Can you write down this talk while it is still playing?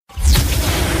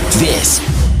This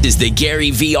is the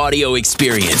Gary V Audio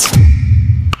Experience.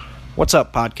 What's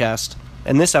up, podcast?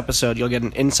 In this episode, you'll get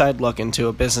an inside look into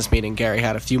a business meeting Gary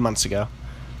had a few months ago.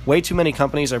 Way too many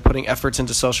companies are putting efforts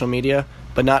into social media,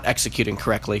 but not executing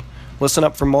correctly. Listen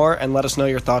up for more and let us know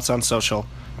your thoughts on social.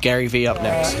 Gary V up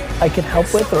next. I can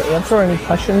help with or answer any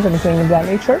questions, anything of that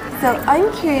nature. So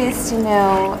I'm curious to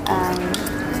know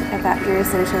about your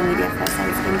social media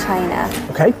presence in China.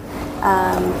 Okay.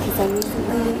 Because I was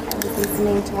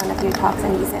listening to one of your talks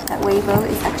and you said that Weibo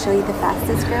is actually the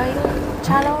fastest growing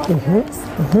channel of yours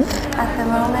at the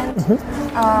moment.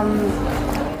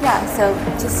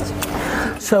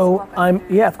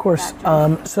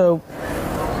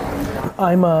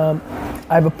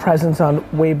 I have a presence on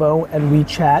Weibo and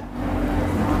WeChat,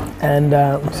 and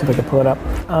let me see if I can pull it up.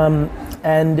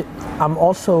 And I'm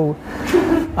also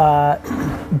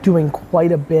doing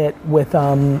quite a bit with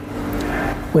a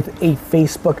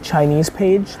Facebook Chinese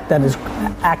page that is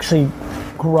actually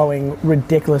growing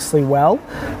ridiculously well.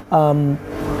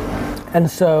 And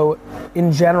so,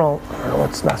 in general,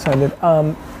 it's not sounded.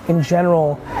 In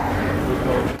general,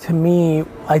 to me,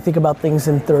 I think about things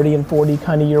in 30 and 40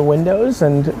 kind of year windows,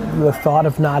 and the thought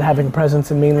of not having a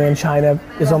presence in mainland China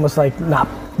is almost like not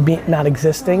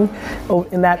existing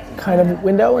in that kind of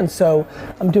window. And so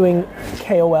I'm doing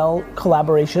KOL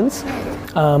collaborations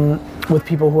with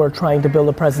people who are trying to build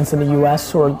a presence in the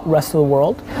US or the rest of the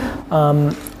world.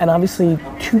 And obviously,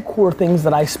 two core things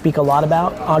that I speak a lot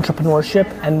about: entrepreneurship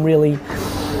and really,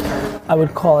 I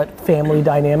would call it family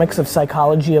dynamics of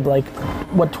psychology of like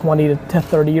what 20 to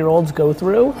 30 year olds go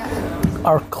through,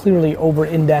 are clearly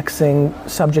over-indexing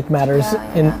subject matters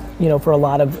for a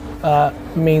lot of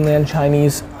mainland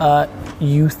Chinese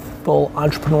youthful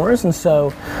entrepreneurs, and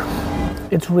so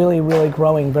it's really, really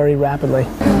growing very rapidly.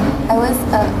 I was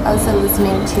also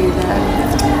listening to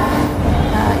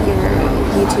your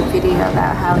YouTube video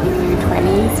about how in your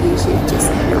 20s you should just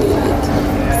really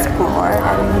explore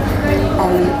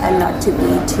and not to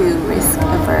be too risk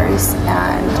averse.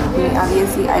 And I mean,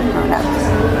 obviously I've grown up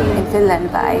in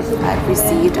Finland, but I've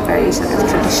received a very sort of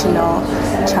traditional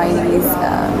Chinese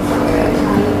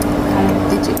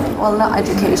not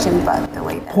education, but the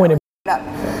way that point of up.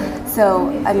 So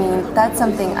I mean, that's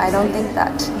something I don't think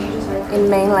that in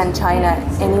mainland China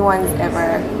anyone's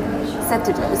ever said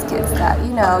to those kids that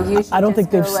you should I don't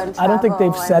think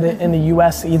they've said it in the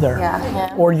US either,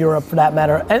 or Europe for that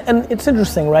matter. And it's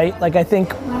interesting, right? Like I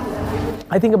think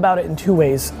about it in two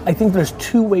ways. I think there's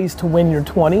two ways to win your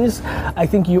 20s. I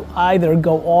think you either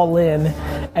go all in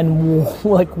and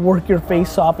like work your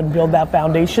face off and build that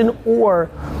foundation, or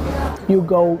you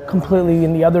go completely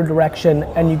in the other direction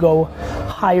and you go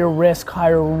higher risk,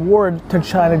 higher reward to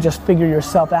try to just figure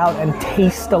yourself out and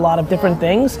taste a lot of different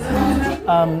things.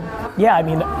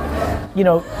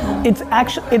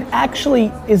 It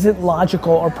actually isn't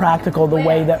logical or practical the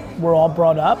way that we're all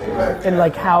brought up and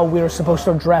like how we're supposed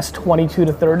to address 22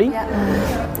 to 30.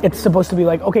 Yeah. It's supposed to be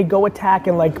like, okay, go attack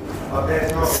and like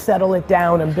settle it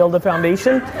down and build a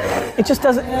foundation. It just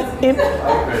doesn't,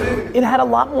 it had a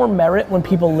lot more merit when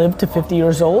people lived to 50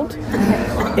 years old.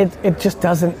 It just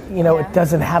doesn't, it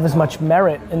doesn't have as much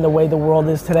merit in the way the world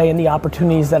is today and the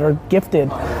opportunities that are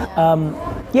gifted.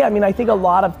 I think a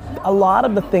lot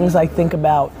of the things I think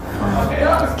about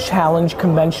challenge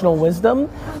conventional wisdom,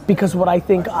 because what I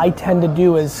think I tend to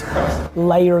do is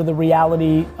layer the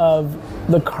reality of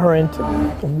the current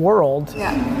world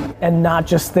and not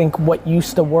just think what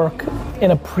used to work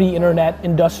in a pre-internet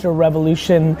industrial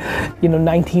revolution,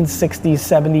 1960s,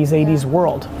 70s, 80s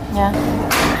world. Yeah.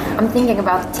 I'm thinking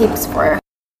about tips for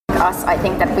us. I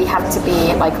think that we have to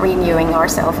be like renewing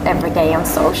ourselves every day on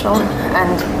social,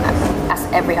 and as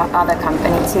every other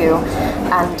company too.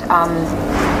 And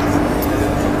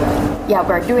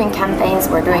we're doing campaigns,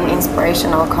 we're doing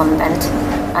inspirational content,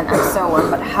 and so on.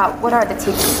 But what are the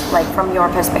tips, like from your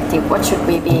perspective? What should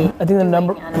we be I think the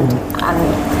number and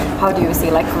how do you see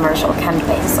like commercial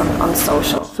campaigns on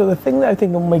social? So the thing that I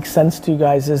think will make sense to you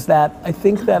guys is that I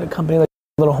think that a company like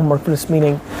a little homework for this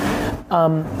meeting.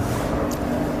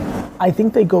 I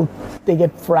think they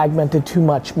get fragmented too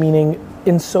much, meaning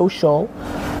in social,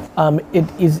 it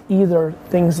is either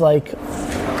things like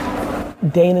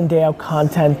day in and day out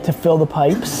content to fill the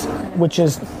pipes, which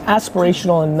is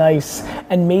aspirational and nice,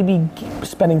 and maybe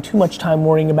spending too much time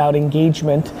worrying about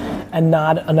engagement and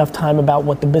not enough time about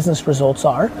what the business results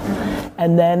are.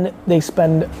 And then they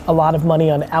spend a lot of money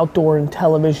on outdoor and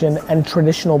television and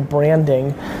traditional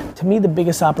branding. To me, the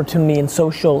biggest opportunity in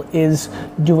social is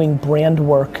doing brand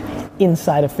work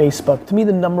inside of Facebook. To me,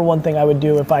 the number one thing I would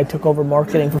do if I took over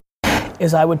marketing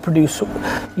is I would produce,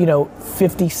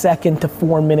 50-second to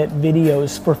 4-minute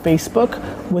videos for Facebook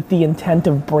with the intent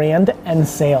of brand and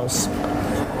sales.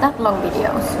 That long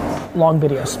videos? Long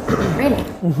videos. Really?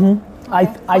 Mm-hmm. I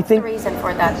What's think the reason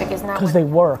for that? Because they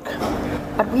work.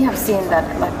 But we have seen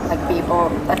that like people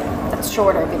that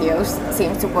shorter videos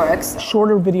seem to work.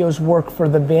 Shorter videos work for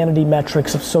the vanity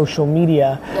metrics of social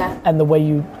media, yeah. and the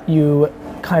way you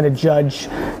kind of judge,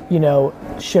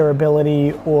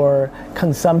 shareability or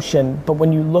consumption. But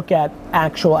when you look at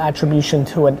actual attribution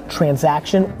to a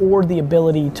transaction or the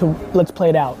ability to, let's play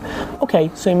it out. Okay,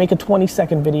 so you make a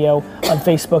 20-second video on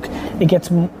Facebook, it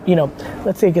gets,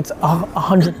 let's say it gets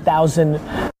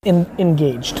 100,000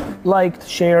 engaged, liked,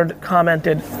 shared,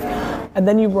 commented, and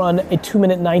then you run a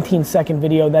 2-minute, 19-second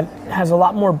video that has a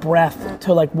lot more breadth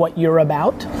to like what you're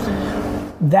about.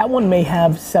 That one may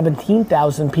have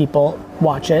 17,000 people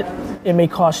watch it. It may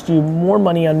cost you more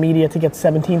money on media to get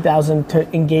 17,000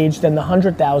 to engage than the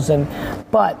 100,000.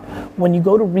 But when you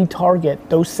go to retarget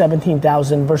those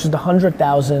 17,000 versus the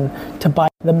 100,000 to buy,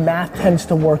 the math tends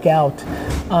to work out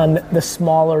on the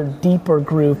smaller, deeper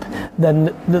group than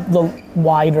the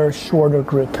wider, shorter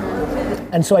group.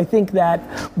 And so I think that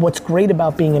what's great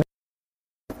about being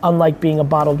unlike being a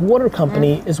bottled water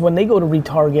company, is when they go to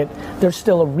retarget, they're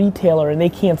still a retailer and they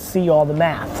can't see all the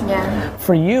math. Yeah.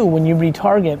 For you, when you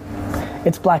retarget,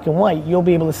 it's black and white. You'll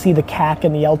be able to see the CAC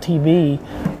and the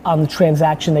LTV on the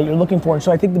transaction that you're looking for. And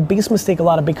so I think the biggest mistake a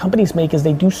lot of big companies make is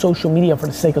they do social media for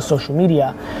the sake of social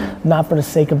media, not for the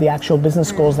sake of the actual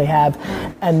business goals they have.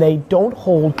 And they don't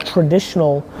hold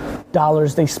traditional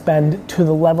dollars they spend to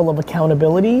the level of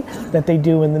accountability that they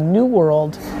do in the new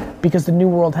world, because the new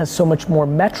world has so much more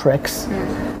metrics.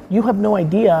 You have no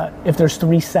idea if there's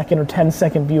 3-second or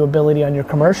 10-second viewability on your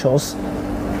commercials.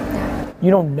 You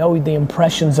don't know the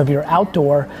impressions of your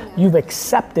outdoor. You've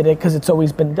accepted it because it's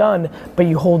always been done, but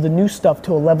you hold the new stuff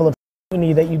to a level of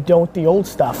that you don't the old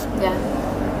stuff. Yeah.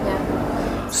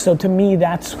 Yeah. So to me,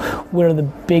 that's where the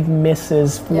big miss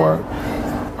is for.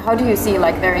 Yeah. How do you see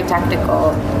like very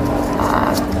tactical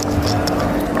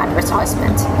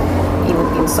advertisement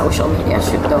in social media?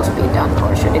 Should those be done,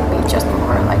 or should it be just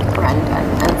more like brand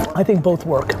and I think both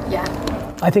work. Yeah.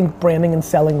 I think branding and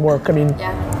selling work. I mean,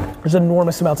 there's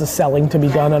enormous amounts of selling to be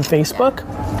done on Facebook.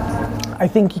 I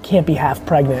think you can't be half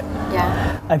pregnant.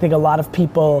 Yeah. I think a lot of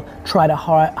people try to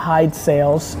hide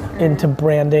sales into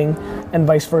branding and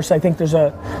vice versa. I think there's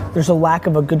a lack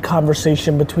of a good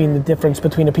conversation between the difference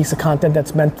between a piece of content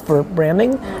that's meant for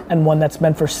branding and one that's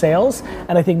meant for sales.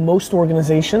 And I think most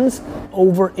organizations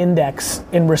over-index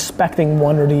in respecting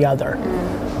one or the other.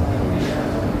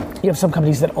 You have some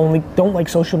companies that only don't like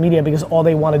social media because all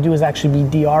they want to do is actually be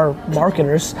DR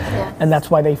marketers, and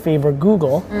that's why they favor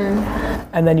Google.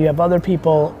 And then you have other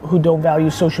people who don't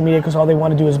value social media because all they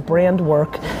want to do is brand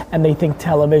work, and they think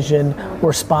television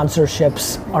or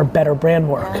sponsorships are better brand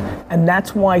work. And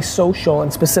that's why social,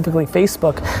 and specifically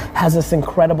Facebook, has this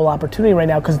incredible opportunity right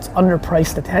now, because it's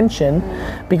underpriced attention,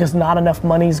 because not enough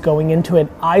money is going into it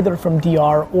either from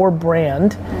DR or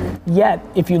brand. Yet,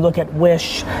 if you look at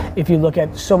Wish, if you look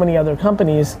at so many other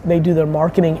companies, they do their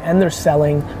marketing and they're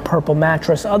selling Purple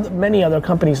Mattress, many other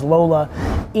companies, Lola,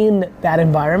 in that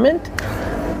environment.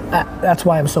 That's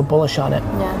why I'm so bullish on it.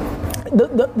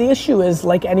 Yeah. The issue is,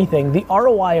 like anything, the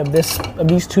ROI of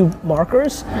these two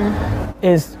markers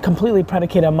is completely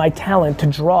predicated on my talent to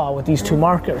draw with these two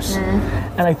markers.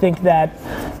 And I think that,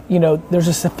 there's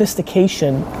a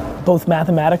sophistication, both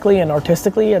mathematically and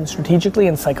artistically and strategically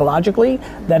and psychologically,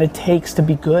 that it takes to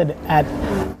be good at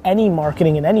any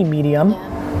marketing in any medium.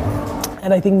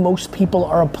 And I think most people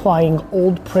are applying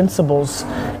old principles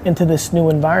into this new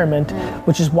environment,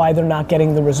 which is why they're not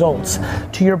getting the results.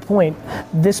 To your point,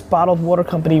 this bottled water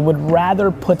company would rather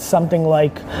put something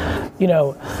like,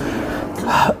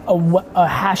 a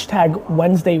hashtag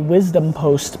Wednesday wisdom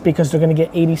post, because they're going to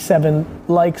get 87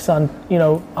 likes on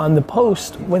the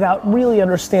post, without really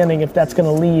understanding if that's going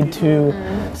to lead to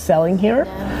selling here.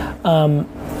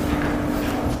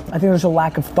 I think there's a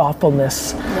lack of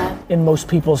thoughtfulness in most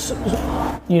people's,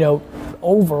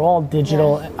 overall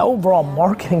overall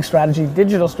marketing strategy,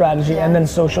 digital strategy, and then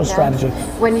social strategy.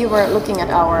 When you were looking at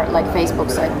our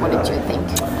Facebook site, what did you think?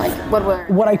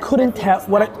 What I couldn't tell,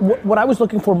 what I was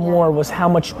looking for more was how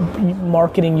much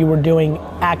marketing you were doing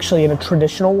actually in a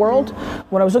traditional world.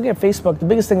 When I was looking at Facebook, the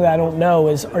biggest thing that I don't know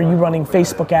is, are you running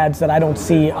Facebook ads that I don't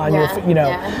see on your,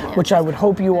 which I would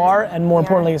hope you are, and more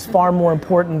importantly, is far more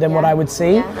important than what I would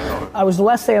see. I was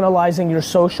less analyzing your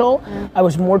social. I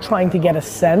was more trying to get a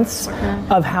sense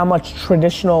of how much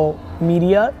traditional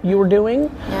media you were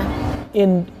doing.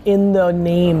 in the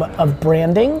name of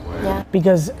branding. Yeah.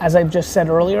 Because as I've just said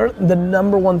earlier, the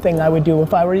number one thing I would do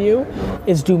if I were you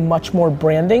is do much more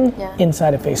branding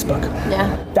inside of Facebook.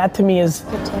 Yeah. That to me is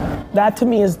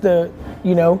the,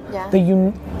 you know,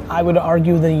 I would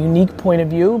argue the unique point of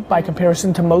view by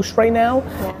comparison to most right now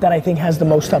that I think has the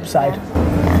most upside.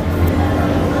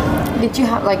 Did you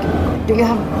have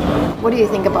what do you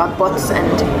think about bots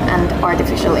and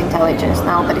artificial intelligence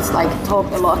now that it's like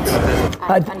talked a lot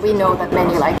and we know that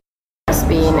many like has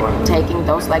been taking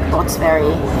those like bots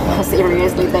very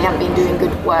seriously. They have been doing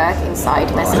good work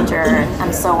inside Messenger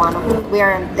and so on. We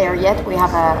aren't there yet. We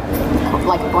have a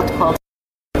like bot called.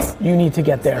 You need to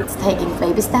get there. It's taking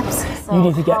baby steps. So you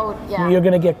need to get. You're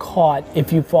going to get caught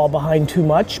if you fall behind too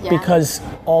much because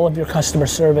all of your customer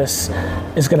service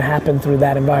is going to happen through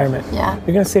that environment. Yeah.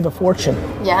 You're going to save a fortune.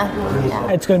 Yeah.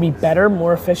 It's going to be better,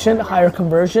 more efficient, higher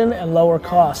conversion, and lower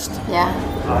cost. Yeah.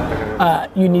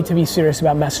 You need to be serious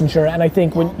about Messenger, and I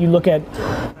think when you look at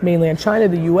mainland China,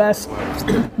 the U.S.,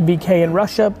 VK in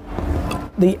Russia,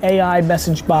 the AI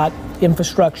message bot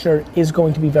infrastructure is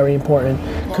going to be very important.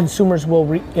 Consumers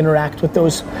will interact with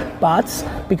those bots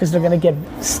because they're going to get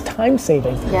time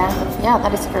saving. Yeah,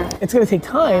 that is true. It's going to take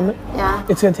time. Yeah.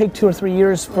 It's going to take 2 or 3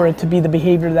 years for it to be the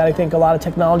behavior that I think a lot of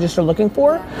technologists are looking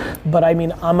for. But I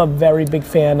mean, I'm a very big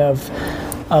fan of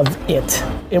it.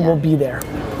 It will be there.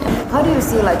 How do you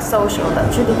see like social?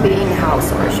 That should it be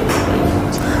in-house or should it be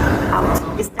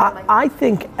out? Is there, like... I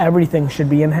think everything should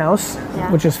be in-house,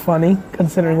 which is funny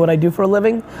considering what I do for a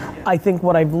living. I think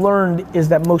what I've learned is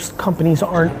that most companies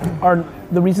aren't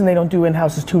the reason they don't do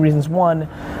in-house is 2 reasons. One,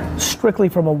 strictly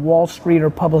from a Wall Street or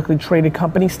publicly traded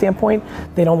company standpoint,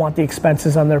 they don't want the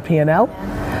expenses on their P&L,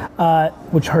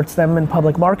 which hurts them in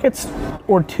public markets.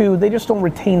 Or 2, they just don't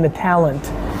retain the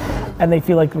talent. And they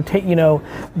feel like, you know,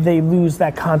 they lose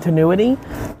that continuity.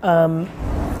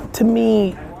 To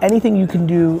me, anything you can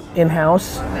do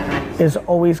in-house is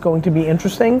always going to be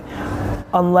interesting,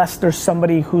 unless there's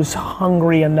somebody who's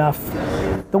hungry enough.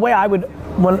 The way I would,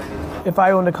 if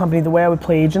I owned a company, the way I would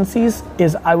play agencies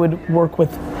is I would work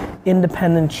with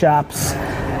independent shops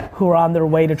who are on their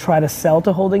way to try to sell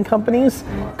to holding companies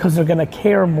because they're going to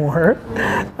care more.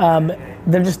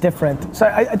 They're just different. So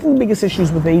I think the biggest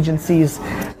issues with agencies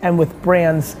and with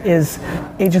brands is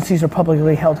agencies are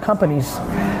publicly held companies.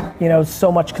 You know,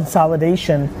 so much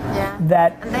consolidation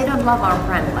that... And they don't love our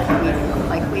brand like we do.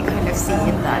 Like we kind of see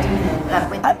it that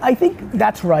when... I think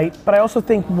that's right, but I also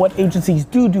think what agencies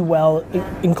do well,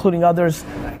 including others,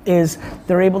 is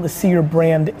they're able to see your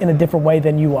brand in a different way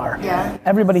than you are. Yeah.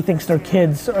 Everybody thinks their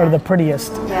kids are the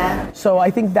prettiest. Yeah. So I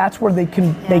think that's where they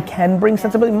can bring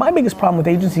sensibility. My biggest problem with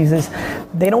agencies is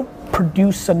they don't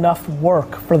produce enough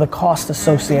work for the cost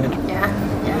associated.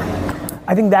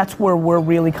 I think that's where we're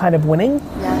really kind of winning.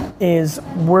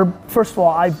 First of all,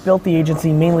 I've built the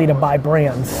agency mainly to buy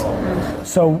brands.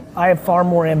 So I have far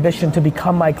more ambition to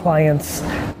become my clients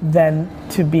than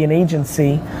to be an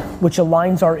agency, which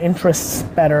aligns our interests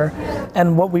better.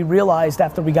 And what we realized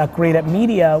after we got great at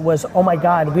media was, oh my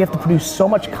God, we have to produce so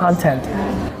much content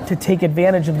to take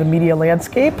advantage of the media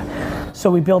landscape. So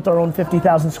we built our own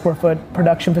 50,000 square foot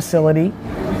production facility.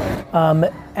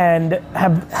 And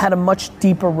have had a much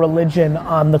deeper religion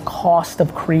on the cost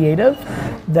of creative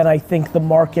than I think the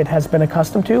market has been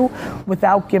accustomed to,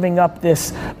 without giving up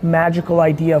this magical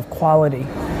idea of quality.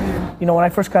 You know, when I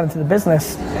first got into the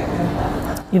business,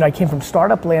 you know, I came from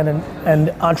startup land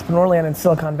and entrepreneur land in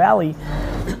Silicon Valley,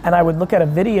 and I would look at a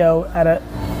video at a,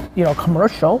 you know,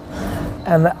 commercial,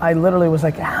 and I literally was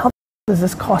like, how does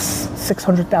this cost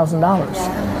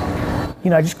 $600,000? You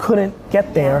know, I just couldn't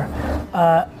get there.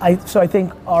 So I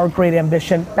think our great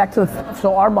ambition,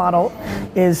 so our model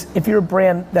is if you're a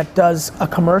brand that does a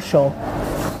commercial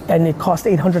and it costs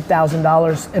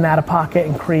 $800,000 in out-of-pocket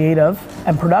and creative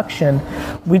and production,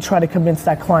 we try to convince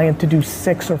that client to do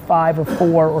 6 or 5 or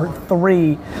 4 or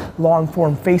 3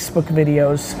 long-form Facebook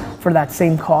videos for that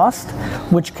same cost,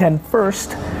 which can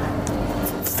first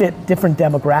fit different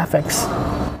demographics,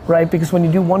 right? Because when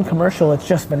you do one commercial, it's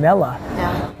just vanilla.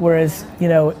 Whereas, you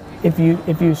know, if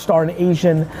you start an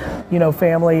Asian, you know,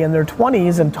 family in their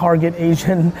 20s and target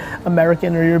Asian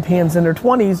American or Europeans in their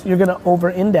 20s, you're going to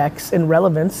over-index in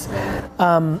relevance.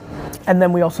 And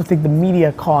then we also think the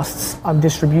media costs on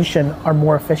distribution are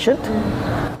more efficient.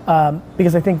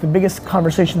 Because I think the biggest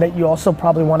conversation that you also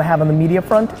probably want to have on the media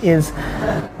front is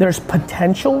there's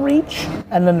potential reach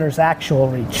and then there's actual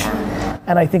reach.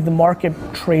 And I think the market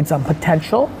trades on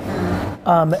potential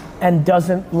and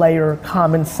doesn't layer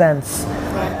common sense.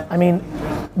 I mean,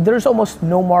 there's almost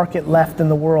no market left in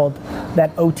the world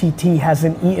that OTT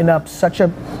hasn't eaten up such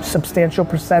a substantial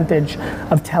percentage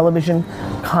of television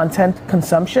content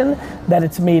consumption that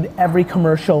it's made every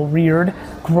commercial reared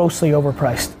grossly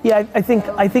overpriced. Yeah, I think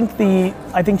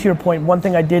to your point, one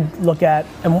thing I did look at,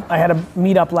 and I had a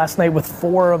meetup last night with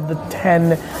 4 of the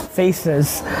 10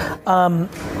 faces.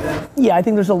 Yeah, I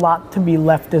think there's a lot to be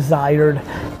left desired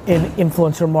in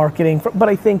influencer marketing, but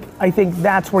I think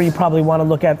that's where you probably want to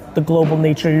look at the global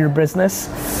nature of your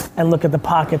business and look at the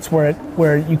pockets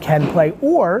where you can play,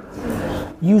 or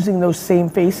using those same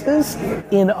faces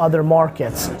in other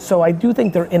markets. So I do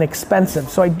think they're inexpensive.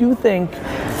 So I do think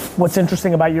what's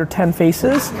interesting about your 10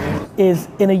 faces is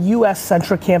in a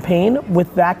US-centric campaign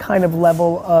with that kind of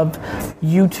level of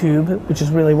YouTube, which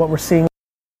is really what we're seeing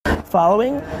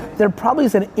following, there probably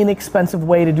is an inexpensive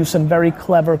way to do some very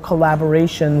clever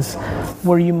collaborations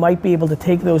where you might be able to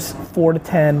take those 4 to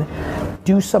 10,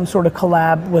 do some sort of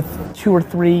collab with 2 or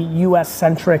 3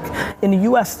 US-centric. In the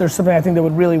US, there's something I think that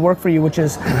would really work for you, which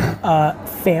is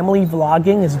family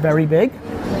vlogging is very big.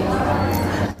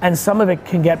 And some of it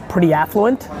can get pretty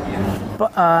affluent.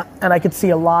 But, and I could see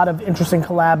a lot of interesting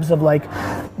collabs of like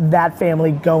that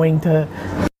family going to,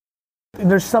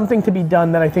 there's something to be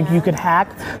done that I think you could hack.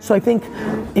 So I think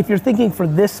if you're thinking for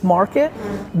this market,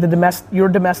 your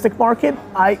domestic market,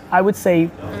 I would say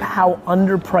how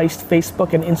underpriced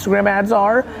Facebook and Instagram ads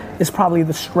are is probably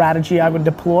the strategy I would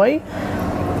deploy.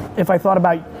 If I thought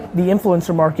about the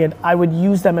influencer market, I would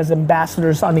use them as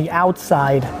ambassadors on the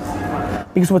outside.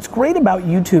 Because what's great about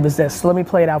YouTube is this, so let me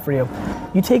play it out for you.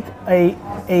 You take a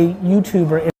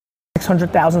YouTuber in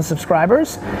 600,000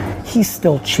 subscribers, he's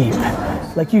still cheap.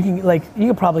 Like you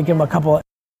could probably give him a couple of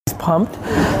pumped,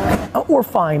 or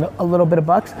fine, a little bit of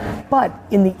bucks. But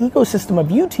in the ecosystem of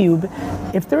YouTube,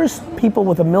 if there's people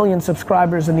with 1 million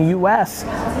subscribers in the US,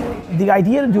 the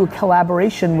idea to do a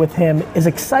collaboration with him is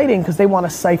exciting because they want to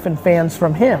siphon fans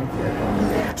from him.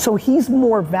 So he's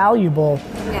more valuable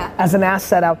as an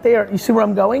asset out there. You see where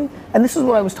I'm going? And this is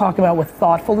what I was talking about with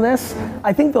thoughtfulness.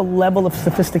 I think the level of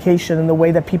sophistication and the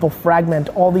way that people fragment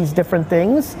all these different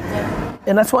things,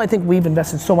 and that's why I think we've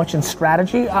invested so much in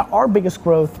strategy. Our biggest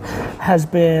growth has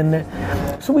been,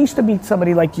 so we used to meet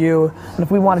somebody like you, and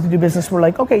if we wanted to do business, we're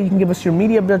like, okay, you can give us your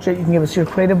media budget, you can give us your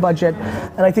creative budget.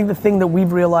 And I think the thing that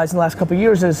we've realized in the last couple of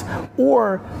years is,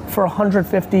 or for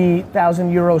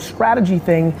 150,000 euro strategy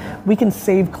thing, we can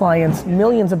save clients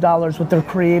millions of dollars with their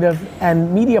creative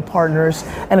and media partners,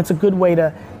 and it's a good way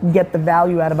to get the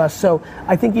value out of us. So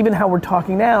I think even how we're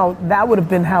talking now, that would have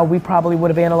been how we probably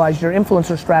would have analyzed your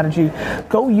influencer strategy.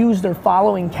 Go use their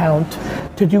following count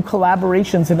to do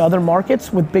collaborations in other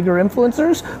markets with bigger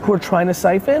influencers who are trying to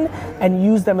siphon, and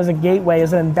use them as a gateway,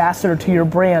 as an ambassador to your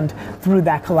brand through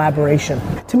that collaboration.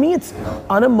 To me, it's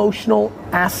unemotional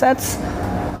assets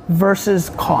versus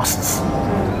costs,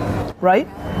 right?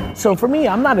 So for me,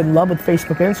 I'm not in love with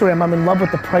Facebook and Instagram, I'm in love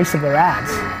with the price of their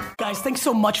ads. Guys, thanks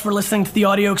so much for listening to the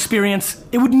audio experience.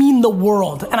 It would mean the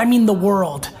world, and I mean the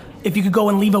world, if you could go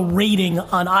and leave a rating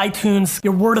on iTunes.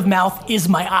 Your word of mouth is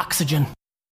my oxygen.